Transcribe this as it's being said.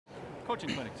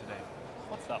coaching clinic today.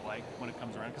 What's that like when it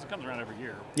comes around? Because it comes around every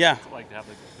year. Yeah. What's it like to have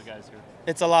the guys here?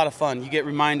 It's a lot of fun. You get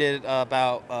reminded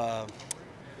about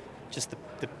just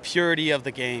the purity of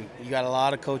the game. You got a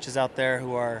lot of coaches out there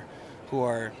who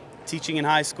are teaching in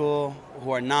high school,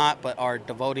 who are not, but are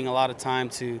devoting a lot of time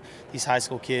to these high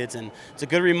school kids. And it's a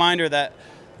good reminder that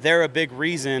they're a big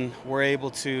reason we're able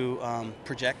to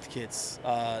project kids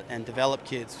and develop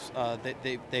kids.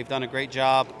 They've done a great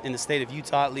job in the state of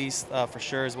Utah, at least, for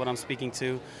sure, is what I'm speaking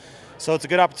to. So it's a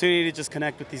good opportunity to just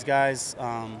connect with these guys,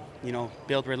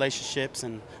 build relationships,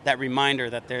 and that reminder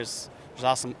that there's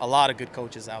awesome, a lot of good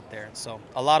coaches out there. So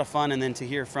a lot of fun, and then to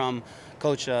hear from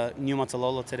Coach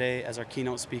Niumatalolo today as our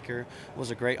keynote speaker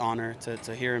was a great honor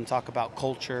to hear him talk about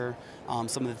culture,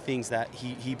 some of the things that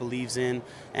he believes in,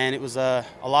 and it was a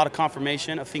lot of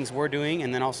confirmation of things we're doing,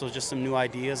 and then also just some new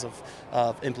ideas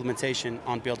of implementation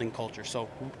on building culture. So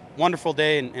wonderful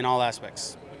day in all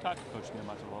aspects. We talked to Coach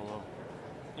Niumatalolo.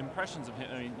 Impressions of him,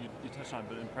 I mean, you touched on it,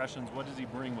 but impressions, what does he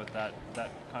bring with that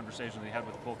conversation that he had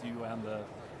with both you and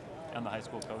the high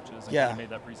school coaches and kind of made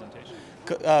that presentation?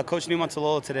 Coach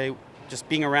Niumatalolo today, just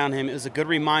being around him, is a good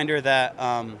reminder that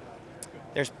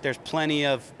there's plenty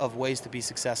of ways to be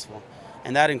successful,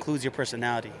 and that includes your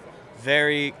personality.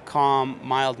 Very calm,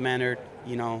 mild-mannered,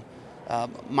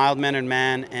 mild-mannered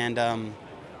man, and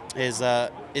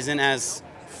isn't as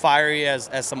fiery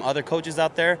as some other coaches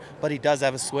out there, but he does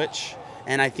have a switch.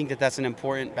 And I think that's an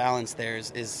important balance there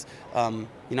so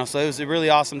it was really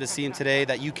awesome to see him today,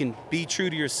 that you can be true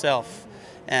to yourself.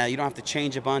 You don't have to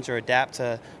change a bunch or adapt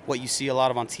to what you see a lot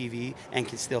of on TV, and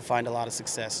can still find a lot of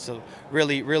success. So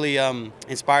really, really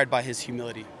inspired by his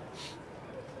humility.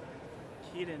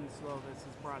 Kedon Slovis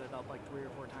has brought it up like 3 or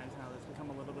 4 times now. It's become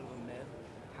a little bit of a myth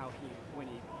how when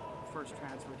he first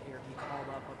transferred here, he called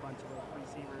up a bunch of the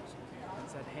receivers and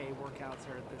said, hey, workouts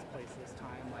are at this place this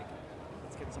time. Like,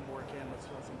 let's get some work in, let's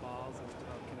throw some balls, let's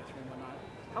develop chemistry and whatnot.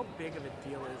 How big of a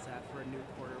deal is that for a new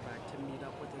quarterback to meet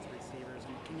up with his receivers?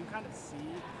 And can you kind of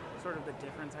see sort of the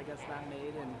difference, I guess, that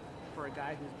made? And for a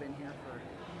guy who's been here for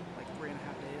like 3.5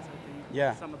 days, I think.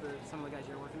 Yeah. Some of the guys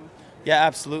you're working with. Yeah,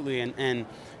 absolutely. And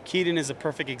Kedon is a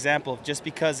perfect example of, just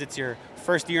because it's your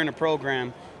first year in a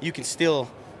program, you can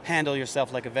still handle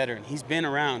yourself like a veteran. He's been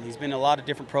around. He's been in a lot of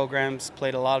different programs,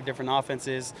 played a lot of different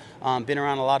offenses, been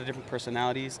around a lot of different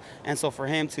personalities. And so for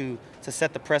him to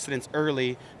set the precedence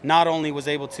early, not only was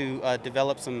able to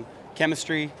develop some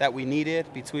chemistry that we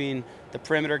needed between the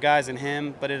perimeter guys and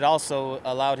him, but it also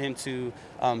allowed him to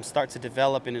start to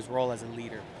develop in his role as a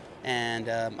leader. And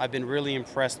I've been really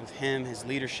impressed with him, his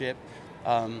leadership.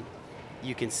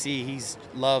 You can see he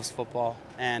loves football,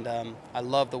 and I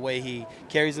love the way he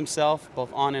carries himself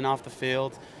both on and off the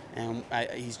field, and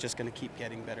he's just going to keep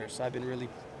getting better. So I've been really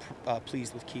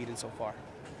pleased with Kedon so far.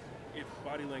 If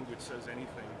body language says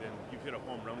anything, then you've hit a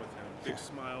home run with him. Big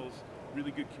smiles, really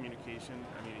good communication.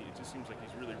 I mean, it just seems like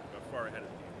he's really far ahead of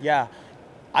the game. Yeah,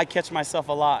 I catch myself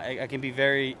a lot. I can be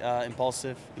very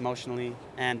impulsive emotionally,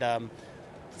 and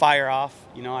fire off.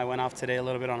 I went off today a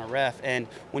little bit on a ref, and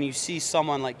when you see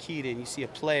someone like Kedon, you see a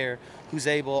player who's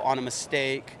able, on a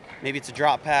mistake, maybe it's a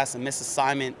drop pass, a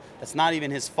misassignment, that's not even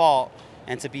his fault,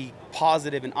 and to be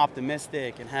positive and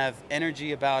optimistic and have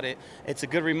energy about it. It's a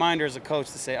good reminder as a coach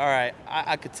to say, all right,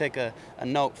 I could take a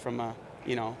note from a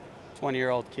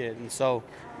 20-year-old kid. And so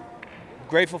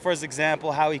grateful for his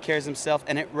example, how he carries himself,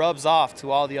 and it rubs off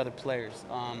to all the other players.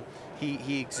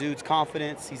 He exudes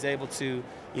confidence. He's able to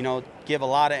give a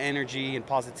lot of energy and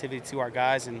positivity to our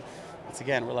guys, and once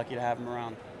again, we're lucky to have him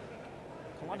around.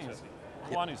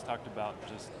 Kalani's talked about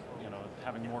just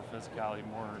having more physicality,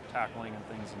 more tackling and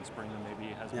things in spring than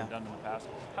maybe has been done in the past.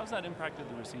 How's that impacted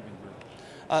the receiving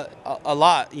group? A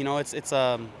lot.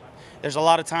 There's a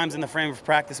lot of times in the frame of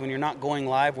practice when you're not going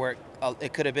live where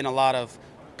it could have been a lot of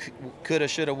coulda,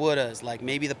 shoulda, wouldas, like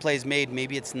maybe the play's made,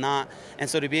 maybe it's not. And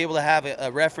so to be able to have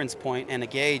a reference point and a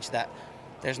gauge that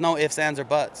there's no ifs, ands, or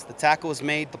buts. The tackle was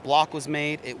made, the block was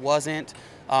made, it wasn't,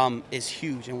 is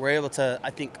huge. And we're able to,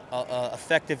 I think,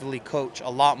 effectively coach a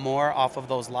lot more off of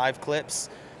those live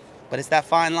clips. But it's that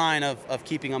fine line of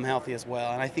keeping them healthy as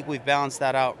well. And I think we've balanced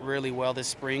that out really well this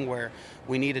spring, where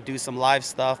we need to do some live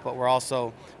stuff, but we're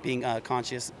also being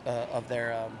conscious of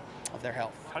their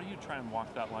health. How do you try and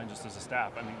walk that line just as a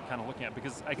staff? I mean, kind of looking at,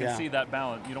 because I can see that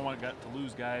balance. You don't want to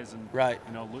lose guys and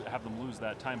have them lose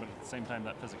that time, but at the same time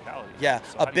that physicality. Yeah,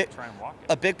 so how do you try and walk it?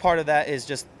 A big part of that is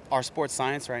just our sports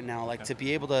science right now. Like to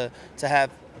be able to have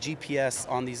GPS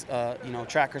on these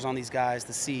trackers on these guys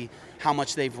to see how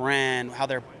much they've ran, how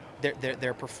their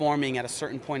they're performing at a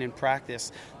certain point in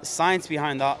practice. The science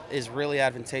behind that is really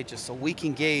advantageous. So we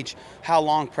can gauge how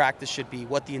long practice should be,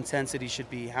 what the intensity should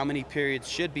be, how many periods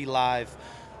should be live.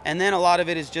 And then a lot of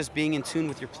it is just being in tune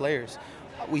with your players.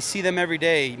 We see them every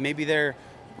day. Maybe they're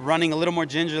running a little more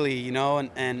gingerly, you know,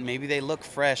 and maybe they look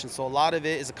fresh. And so a lot of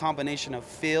it is a combination of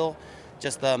feel,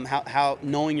 just how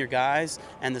knowing your guys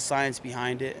and the science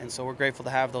behind it. And so we're grateful to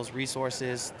have those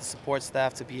resources, the support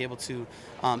staff to be able to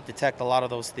detect a lot of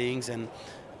those things.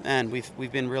 And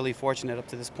we've been really fortunate up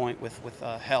to this point with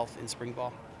health in spring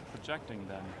ball. Projecting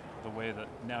then, the way that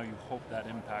now you hope that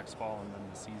impacts fall and then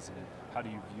the season, how do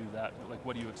you view that? Like,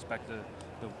 what do you expect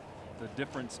the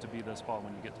difference to be this fall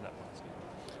when you get to that point?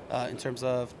 In terms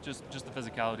of just the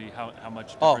physicality, how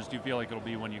much difference do you feel like it'll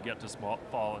be when you get to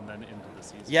fall and then into the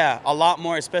season? Yeah, a lot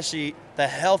more, especially the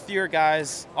healthier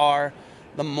guys are,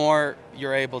 the more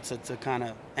you're able to kind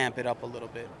of amp it up a little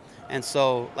bit. And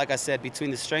so, like I said, between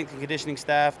the strength and conditioning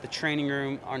staff, the training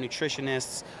room, our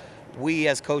nutritionists, we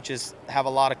as coaches have a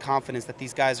lot of confidence that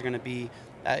these guys are going to be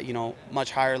at, you know,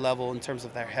 much higher level in terms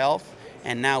of their health.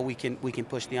 And now we can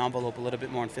push the envelope a little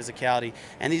bit more in physicality,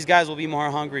 and these guys will be more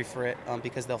hungry for it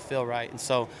because they'll feel right. And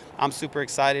so I'm super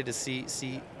excited to see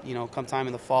you know, come time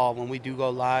in the fall when we do go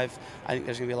live. I think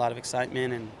there's going to be a lot of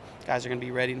excitement, and guys are going to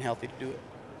be ready and healthy to do it.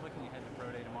 Looking ahead to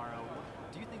Pro Day tomorrow,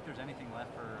 do you think there's anything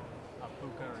left for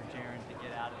Puka or Jaron to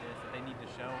get out of this that they need to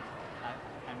show?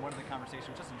 And what are the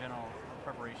conversations, just in general,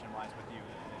 preparation-wise, with you?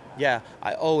 Yeah,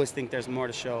 I always think there's more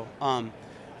to show.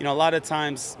 You know, a lot of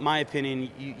times, my opinion,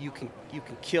 you can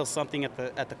kill something at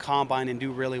the combine and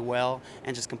do really well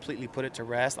and just completely put it to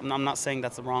rest. I'm not saying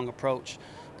that's the wrong approach,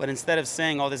 but instead of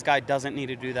saying, oh, this guy doesn't need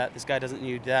to do that, this guy doesn't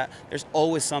need to do that, there's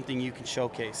always something you can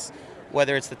showcase.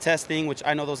 Whether it's the testing, which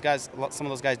I know some of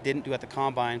those guys didn't do at the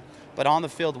combine, but on the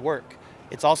field work.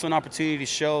 It's also an opportunity to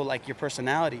show like your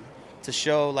personality, to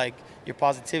show like your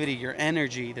positivity, your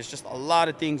energy. There's just a lot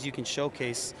of things you can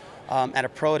showcase at a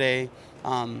pro day.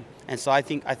 And so I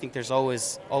think there's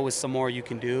always some more you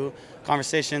can do.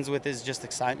 Conversations with is just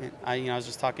excitement. I was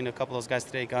just talking to a couple of those guys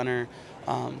today, Gunner,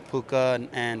 Puka,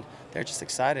 and they're just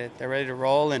excited. They're ready to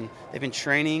roll, and they've been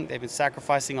training. They've been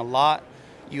sacrificing a lot.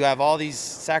 You have all these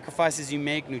sacrifices you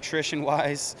make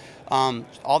nutrition-wise,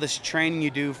 all this training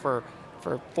you do for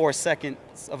 4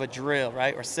 seconds of a drill,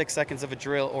 right, or 6 seconds of a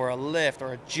drill, or a lift,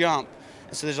 or a jump.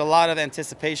 And so there's a lot of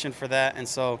anticipation for that, and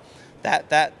so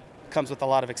that comes with a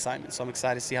lot of excitement. So I'm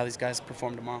excited to see how these guys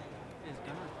perform tomorrow. Is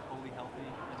Gunner fully healthy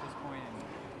at this point?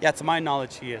 Yeah, to my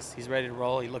knowledge, he is. He's ready to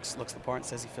roll. He looks the part and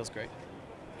says he feels great.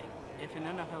 If an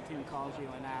NFL team calls you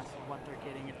and asks what they're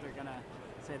getting, if they're gonna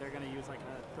say they're gonna use like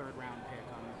a 3rd round pick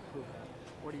on Puka,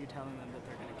 what are you telling them that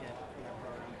they're gonna get for their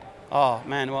program? Oh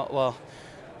man, well,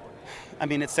 I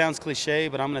mean, it sounds cliche,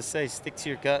 but I'm gonna say stick to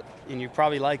your gut, and you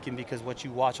probably like him because what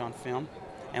you watch on film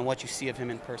and what you see of him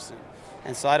in person.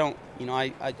 And so I don't, you know,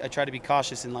 I try to be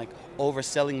cautious in like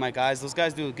overselling my guys. Those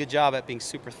guys do a good job at being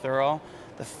super thorough.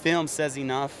 The film says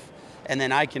enough, and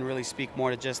then I can really speak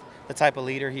more to just the type of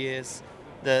leader he is,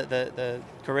 the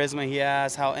charisma he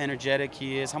has, how energetic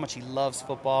he is, how much he loves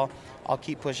football. I'll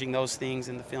keep pushing those things,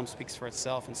 and the film speaks for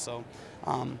itself. And so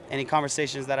any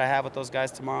conversations that I have with those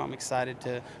guys tomorrow, I'm excited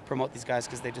to promote these guys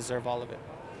because they deserve all of it.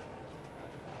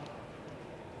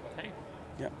 Hey.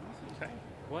 Yep. Okay.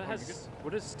 What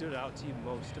has stood out to you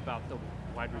most about the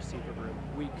wide receiver room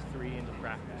week 3 into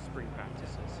spring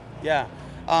practices? Yeah,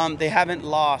 they haven't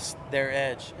lost their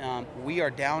edge. We are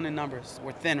down in numbers.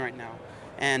 We're thin right now.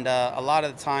 And a lot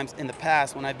of the times in the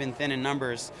past when I've been thin in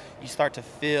numbers, you start to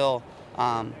feel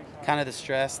kind of the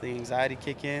stress, the anxiety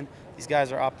kick in. These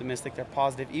guys are optimistic. They're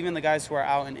positive. Even the guys who are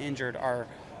out and injured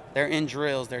they're in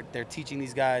drills. They're teaching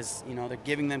these guys, you know, they're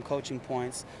giving them coaching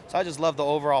points. So I just love the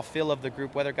overall feel of the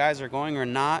group. Whether guys are going or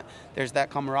not, there's that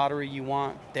camaraderie you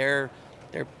want. They're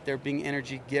being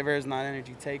energy givers, not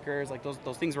energy takers. Like those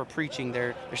things we're preaching,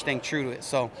 they're staying true to it.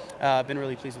 So I've been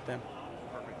really pleased with them.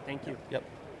 Perfect. Thank you. Yep.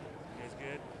 You guys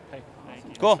good? Hey, thank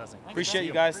you. Cool. Thank you. Appreciate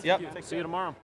you guys. Yep. See you tomorrow.